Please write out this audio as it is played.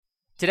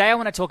Today I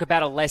want to talk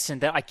about a lesson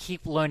that I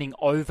keep learning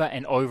over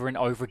and over and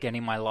over again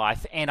in my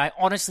life, and I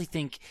honestly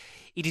think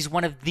it is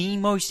one of the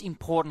most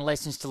important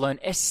lessons to learn,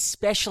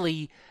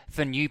 especially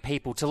for new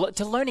people,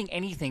 to learning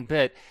anything,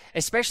 but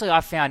especially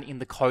I've found in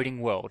the coding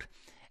world,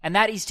 and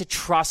that is to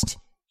trust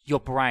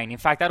your brain. In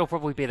fact, that'll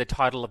probably be the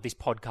title of this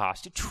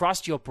podcast,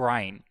 Trust Your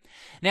Brain.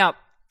 Now,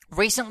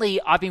 recently,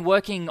 I've been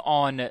working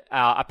on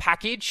a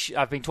package.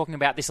 I've been talking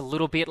about this a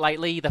little bit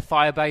lately, the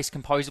Firebase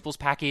Composables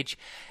package.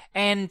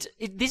 And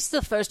this is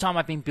the first time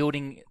I've been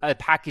building a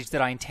package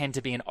that I intend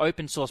to be an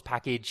open source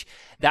package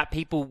that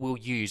people will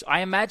use.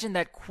 I imagine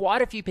that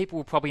quite a few people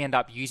will probably end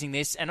up using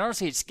this. And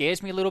honestly, it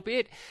scares me a little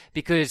bit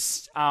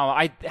because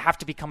I have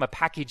to become a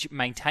package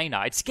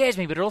maintainer. It scares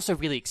me, but it also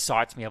really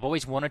excites me. I've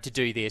always wanted to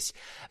do this,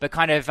 but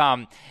kind of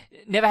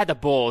never had the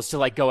balls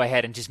to go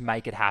ahead and just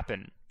make it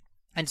happen.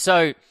 And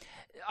so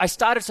I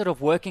started sort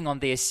of working on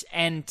this,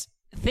 and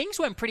things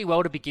went pretty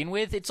well to begin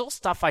with. It's all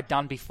stuff I'd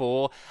done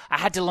before. I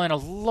had to learn a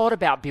lot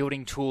about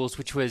building tools,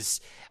 which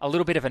was a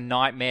little bit of a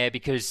nightmare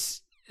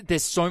because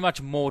there's so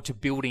much more to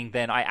building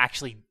than I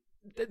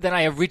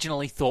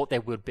originally thought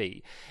there would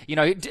be. You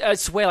know, I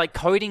swear,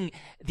 coding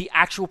the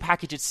actual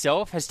package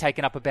itself has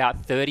taken up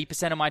about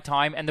 30% of my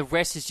time, and the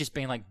rest has just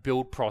been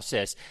build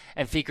process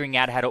and figuring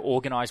out how to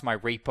organize my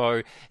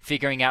repo,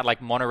 figuring out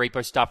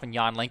monorepo stuff and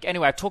Yarn Link.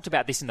 Anyway, I've talked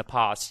about this in the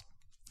past.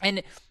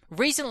 And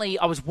recently,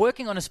 I was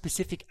working on a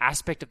specific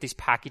aspect of this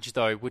package,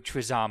 though, which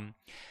was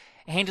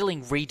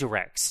handling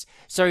redirects.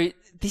 So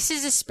this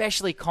is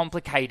especially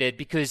complicated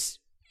because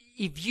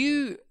if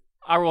you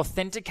are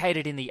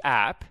authenticated in the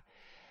app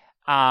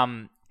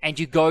and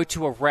you go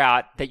to a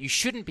route that you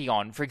shouldn't be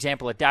on, for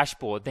example, a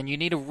dashboard, then you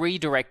need to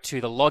redirect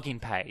to the login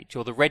page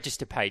or the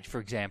register page, for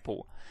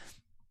example.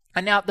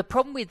 And now the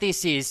problem with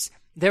this is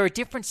there are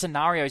different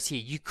scenarios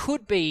here. You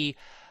could be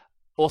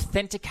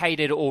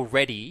authenticated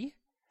already,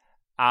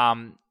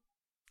 and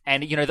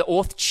the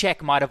auth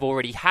check might have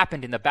already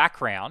happened in the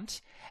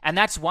background, and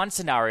that's one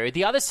scenario.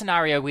 The other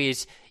scenario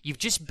is you've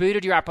just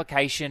booted your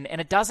application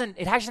and it hasn't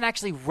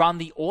actually run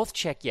the auth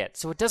check yet,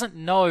 so it doesn't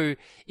know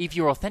if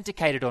you're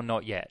authenticated or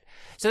not yet.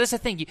 So that's the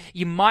thing.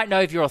 You might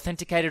know if you're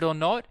authenticated or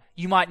not.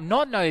 You might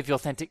not know if you're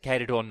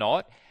authenticated or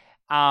not.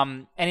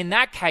 And in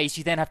that case,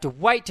 you then have to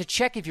wait to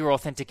check if you're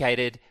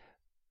authenticated,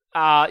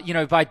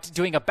 by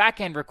doing a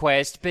back-end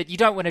request, but you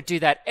don't want to do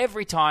that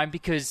every time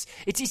because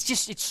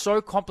it's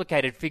so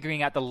complicated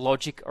figuring out the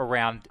logic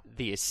around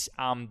this.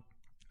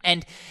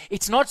 And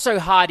it's not so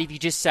hard if you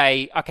just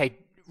say, okay,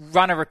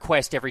 run a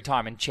request every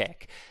time and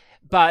check.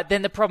 But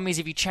then the problem is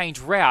if you change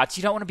routes,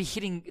 you don't want to be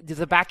hitting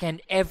the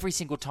back-end every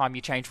single time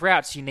you change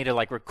routes. You need to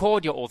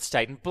record your auth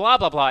state and blah,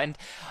 blah, blah. And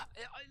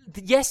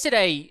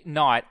yesterday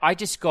night, I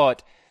just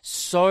got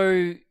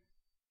so...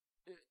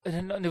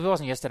 It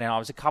wasn't yesterday night, it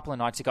was a couple of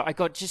nights ago. I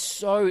got just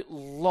so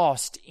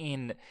lost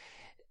in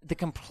the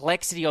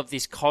complexity of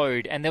this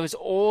code, and there was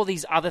all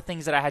these other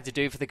things that I had to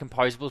do for the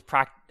Composables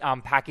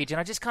package,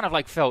 and I just kind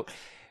of felt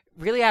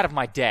really out of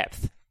my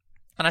depth.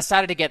 And I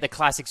started to get the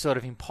classic sort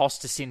of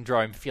imposter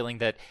syndrome feeling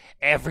that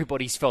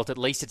everybody's felt at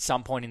least at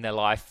some point in their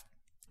life.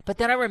 But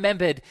then I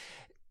remembered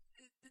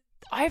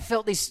I have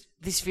felt this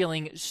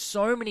feeling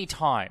so many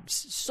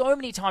times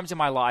in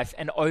my life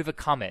and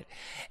overcome it.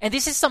 And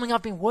this is something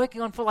I've been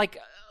working on for like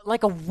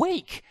a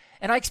week.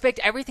 And I expect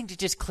everything to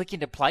just click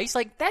into place.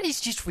 That is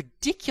just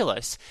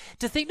ridiculous.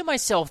 To think to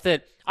myself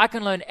that I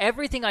can learn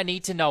everything I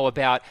need to know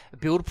about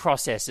build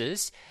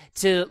processes,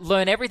 to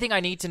learn everything I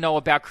need to know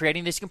about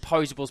creating this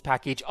Composables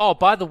package. Oh,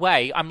 by the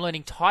way, I'm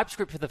learning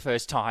TypeScript for the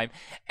first time.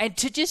 And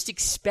to just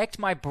expect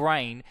my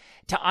brain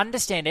to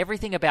understand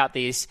everything about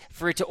this,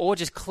 for it to all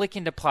just click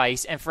into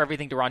place and for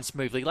everything to run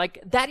smoothly.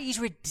 That is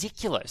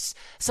ridiculous.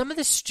 Some of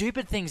the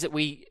stupid things that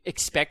we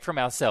expect from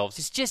ourselves,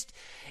 it's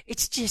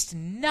just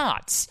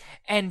nuts.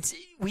 And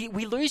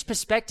we lose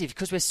perspective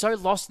because we're so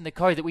lost in the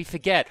code that we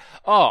forget,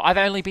 I've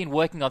only been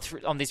working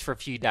on this for a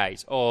few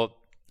days, or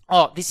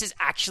this is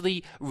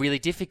actually really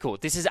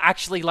difficult. This is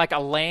actually a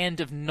land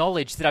of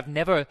knowledge that I've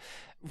never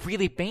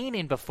really been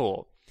in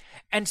before.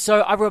 And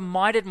so I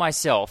reminded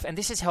myself, and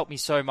this has helped me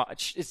so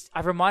much,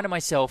 I reminded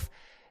myself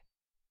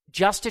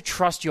just to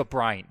trust your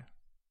brain.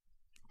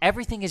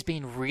 Everything has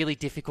been really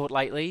difficult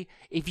lately.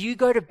 If you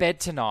go to bed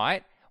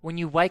tonight, when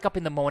you wake up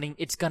in the morning,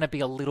 it's going to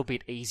be a little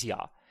bit easier.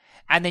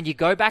 And then you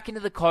go back into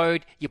the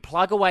code, you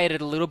plug away at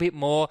it a little bit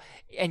more,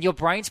 and your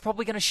brain's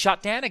probably going to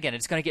shut down again.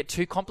 It's going to get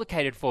too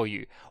complicated for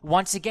you.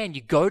 Once again,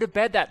 you go to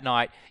bed that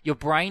night, your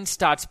brain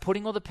starts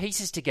putting all the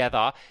pieces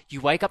together,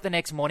 you wake up the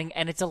next morning,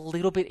 and it's a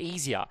little bit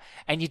easier.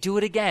 And you do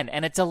it again,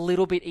 and it's a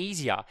little bit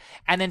easier.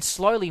 And then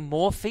slowly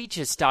more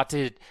features start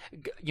to,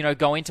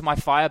 go into my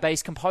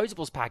Firebase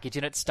Composables package,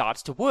 and it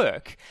starts to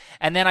work.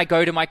 And then I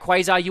go to my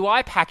Quasar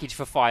UI package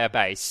for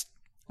Firebase,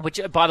 which,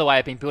 by the way,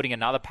 I've been building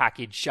another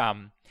package,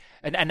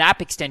 an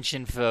app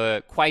extension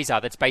for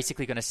Quasar that's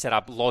basically going to set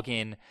up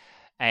login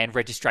and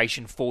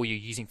registration for you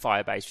using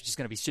Firebase, which is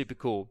going to be super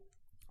cool.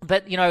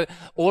 But,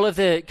 all of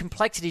the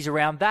complexities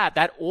around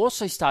that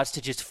also starts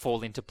to just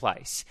fall into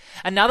place.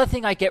 Another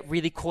thing I get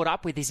really caught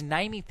up with is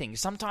naming things.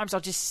 Sometimes I'll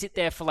just sit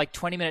there for like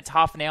 20 minutes,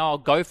 half an hour, I'll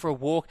go for a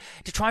walk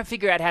to try and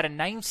figure out how to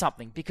name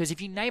something. Because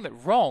if you name it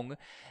wrong,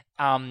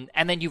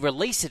 and then you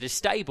release it as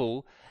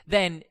stable,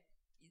 then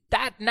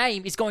that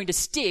name is going to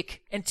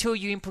stick until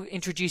you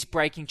introduce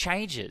breaking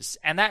changes.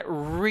 And that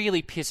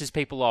really pisses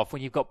people off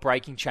when you've got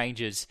breaking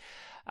changes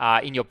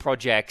in your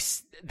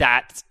projects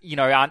that,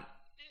 aren't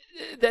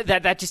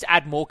that just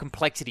add more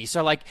complexity.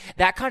 So like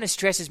that kind of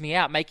stresses me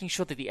out, making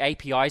sure that the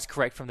API is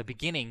correct from the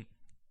beginning.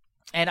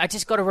 And I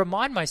just got to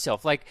remind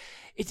myself, like,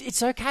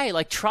 it's okay.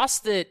 Like,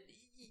 trust that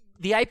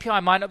the API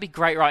might not be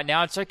great right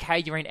now. It's okay.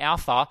 You're in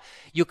alpha.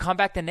 You'll come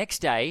back the next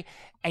day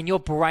and your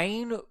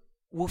brain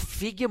will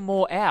figure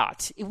more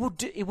out. It will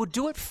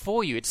do it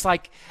for you. It's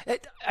like,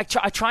 I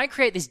try and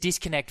create this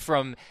disconnect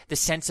from the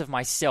sense of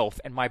myself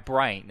and my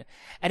brain.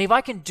 And if I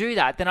can do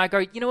that, then I go,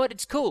 you know what?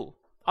 It's cool.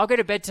 I'll go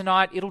to bed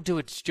tonight. It'll do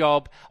its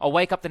job. I'll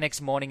wake up the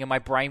next morning and my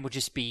brain will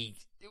just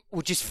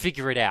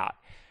figure it out.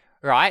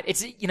 Right?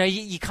 It's,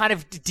 you kind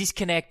of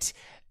disconnect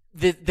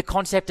the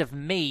concept of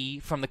me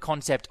from the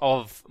concept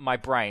of my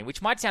brain,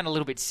 which might sound a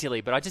little bit silly,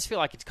 but I just feel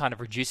like it kind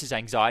of reduces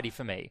anxiety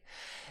for me.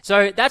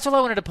 So that's all I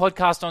wanted to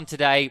podcast on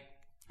today.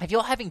 If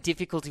you're having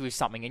difficulty with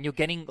something and you're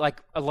getting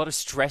like a lot of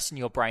stress in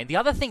your brain, the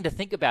other thing to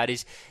think about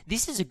is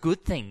this is a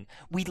good thing.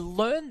 We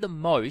learn the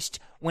most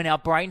when our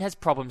brain has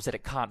problems that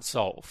it can't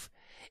solve.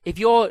 If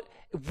you're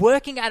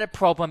working at a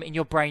problem and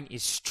your brain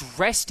is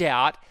stressed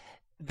out,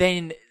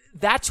 then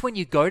that's when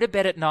you go to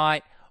bed at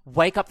night,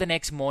 wake up the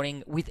next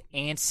morning with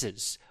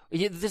answers.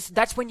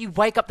 That's when you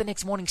wake up the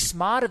next morning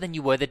smarter than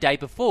you were the day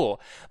before.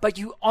 But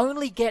you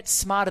only get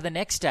smarter the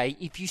next day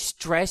if you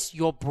stress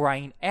your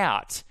brain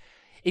out.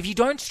 If you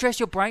don't stress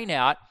your brain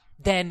out,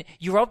 then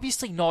you're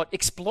obviously not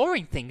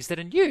exploring things that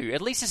are new.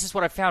 At least this is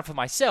what I found for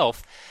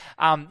myself.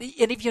 And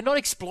if you're not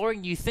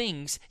exploring new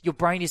things, your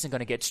brain isn't going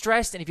to get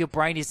stressed. And if your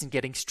brain isn't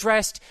getting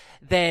stressed,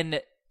 then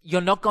you're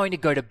not going to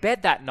go to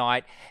bed that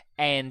night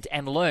and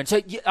learn.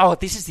 So,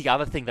 this is the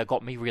other thing that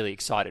got me really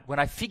excited. When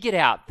I figured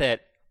out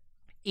that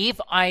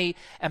if I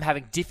am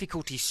having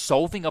difficulty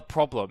solving a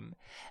problem,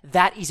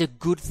 that is a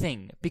good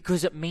thing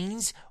because it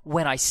means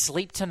when I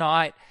sleep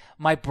tonight,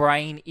 my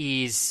brain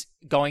is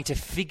going to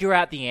figure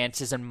out the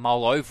answers and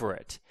mull over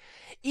it.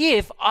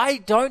 If I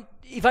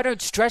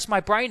don't stress my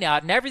brain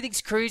out and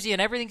everything's cruisy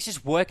and everything's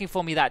just working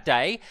for me that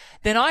day,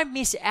 then I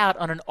miss out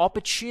on an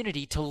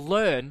opportunity to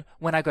learn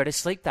when I go to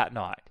sleep that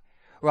night.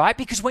 Right?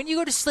 Because when you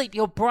go to sleep,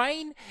 your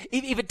brain,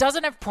 if it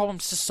doesn't have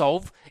problems to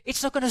solve,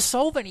 it's not going to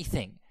solve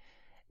anything.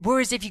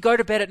 Whereas if you go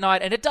to bed at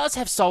night and it does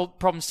have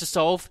problems to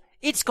solve,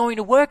 it's going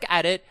to work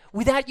at it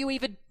without you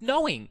even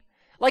knowing.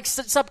 Like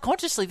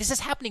subconsciously, this is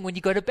happening when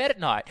you go to bed at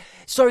night.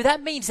 So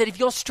that means that if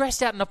you're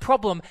stressed out in a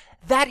problem,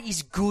 that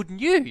is good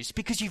news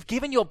because you've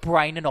given your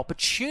brain an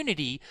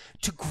opportunity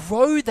to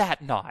grow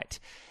that night.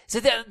 So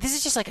this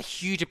is just like a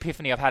huge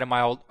epiphany I've had in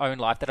my own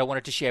life that I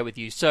wanted to share with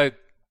you. So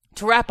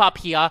to wrap up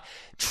here,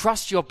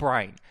 trust your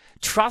brain.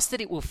 Trust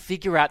that it will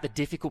figure out the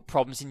difficult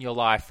problems in your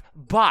life,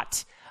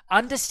 but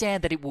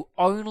understand that it will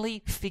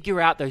only figure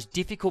out those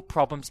difficult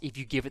problems if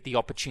you give it the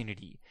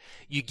opportunity.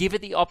 You give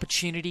it the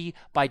opportunity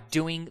by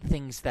doing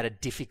things that are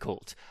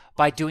difficult,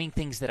 by doing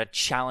things that are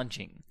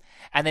challenging.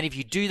 And then if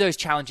you do those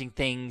challenging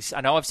things,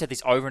 I know I've said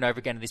this over and over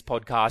again in this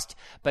podcast,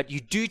 but you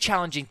do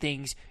challenging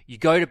things, you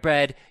go to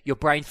bed, your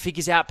brain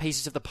figures out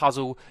pieces of the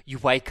puzzle, you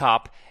wake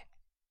up,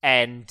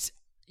 and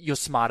you're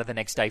smarter the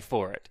next day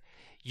for it.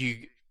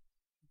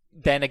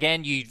 Then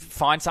again, you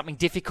find something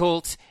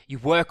difficult, you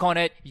work on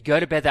it, you go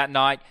to bed that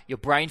night, your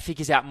brain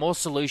figures out more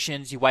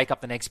solutions, you wake up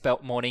the next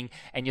morning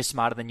and you're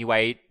smarter than you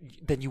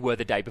were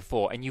the day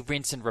before, and you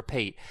rinse and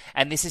repeat.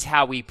 And this is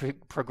how we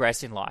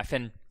progress in life.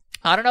 And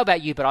I don't know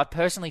about you, but I've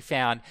personally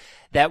found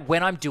that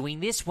when I'm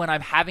doing this, when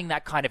I'm having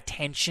that kind of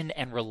tension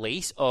and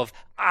release of,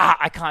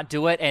 I can't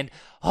do it, and,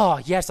 oh,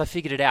 yes, I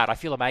figured it out, I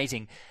feel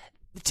amazing.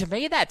 To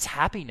me, that's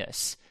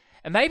happiness.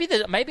 And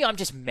maybe I'm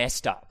just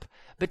messed up.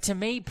 But to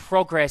me,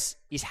 progress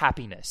is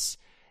happiness.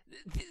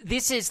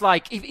 This is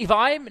like, if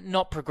I'm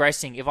not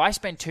progressing, if I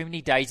spend too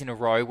many days in a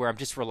row where I'm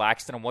just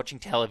relaxed and I'm watching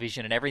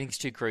television and everything's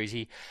too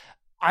cruisy,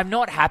 I'm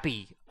not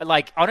happy.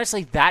 Like,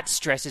 honestly, that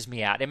stresses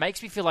me out. It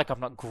makes me feel like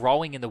I'm not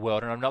growing in the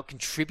world and I'm not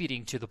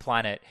contributing to the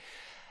planet.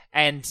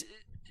 And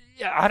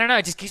I don't know,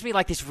 it just gives me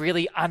like this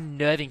really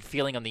unnerving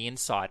feeling on the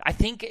inside. I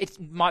think it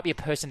might be a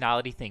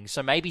personality thing.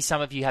 So maybe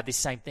some of you have this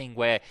same thing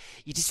where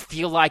you just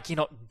feel like you're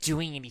not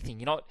doing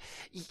anything.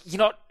 You're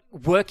not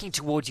working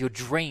towards your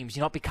dreams.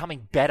 You're not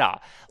becoming better.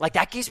 Like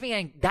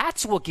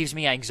that's what gives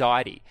me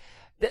anxiety.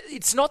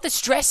 It's not the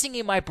stressing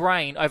in my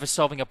brain over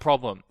solving a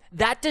problem.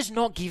 That does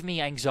not give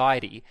me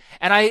anxiety.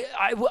 And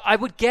I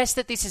would guess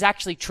that this is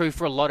actually true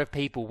for a lot of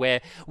people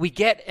where we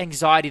get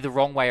anxiety the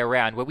wrong way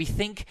around, where we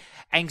think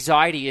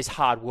anxiety is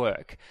hard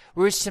work.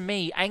 Whereas to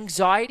me,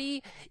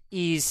 anxiety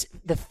is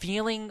the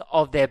feeling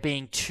of there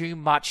being too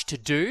much to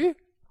do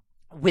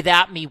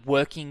without me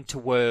working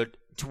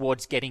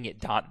towards getting it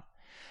done.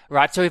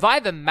 right? So if I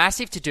have a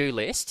massive to-do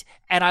list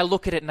and I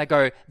look at it and I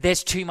go,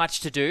 there's too much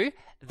to do,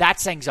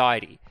 that's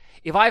anxiety.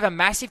 If I have a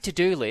massive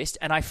to-do list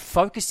and I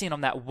focus in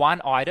on that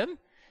one item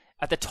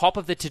at the top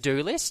of the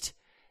to-do list,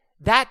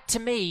 that to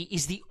me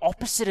is the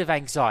opposite of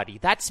anxiety.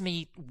 That's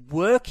me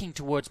working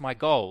towards my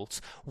goals,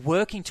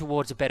 working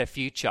towards a better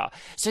future.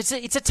 So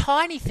it's a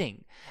tiny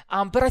thing,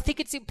 but I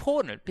think it's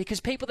important because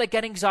people that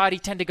get anxiety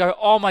tend to go,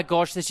 oh my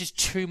gosh, there's just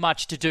too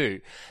much to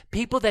do.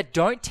 People that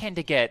don't tend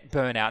to get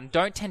burnout and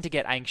don't tend to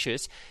get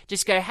anxious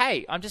just go,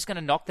 hey, I'm just going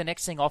to knock the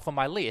next thing off on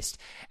my list.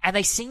 And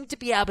they seem to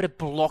be able to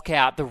block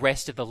out the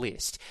rest of the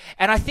list.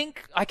 And I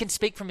think I can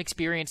speak from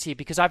experience here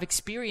because I've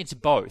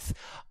experienced both.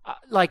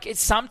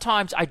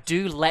 Sometimes I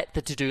do let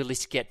the to-do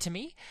list get to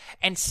me,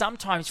 and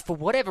sometimes for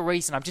whatever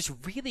reason I'm just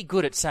really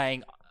good at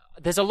saying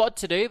there's a lot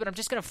to do, but I'm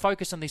just going to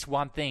focus on this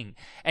one thing.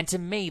 And to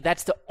me,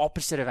 that's the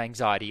opposite of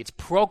anxiety. It's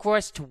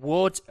progress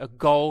towards a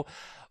goal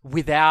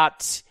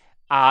without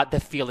the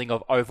feeling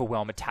of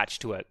overwhelm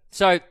attached to it.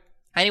 So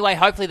anyway,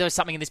 hopefully there was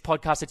something in this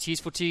podcast that's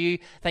useful to you.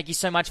 Thank you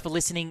so much for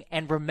listening,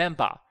 and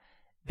remember,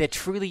 there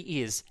truly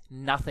is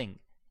nothing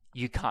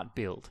you can't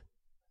build.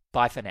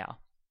 Bye for now.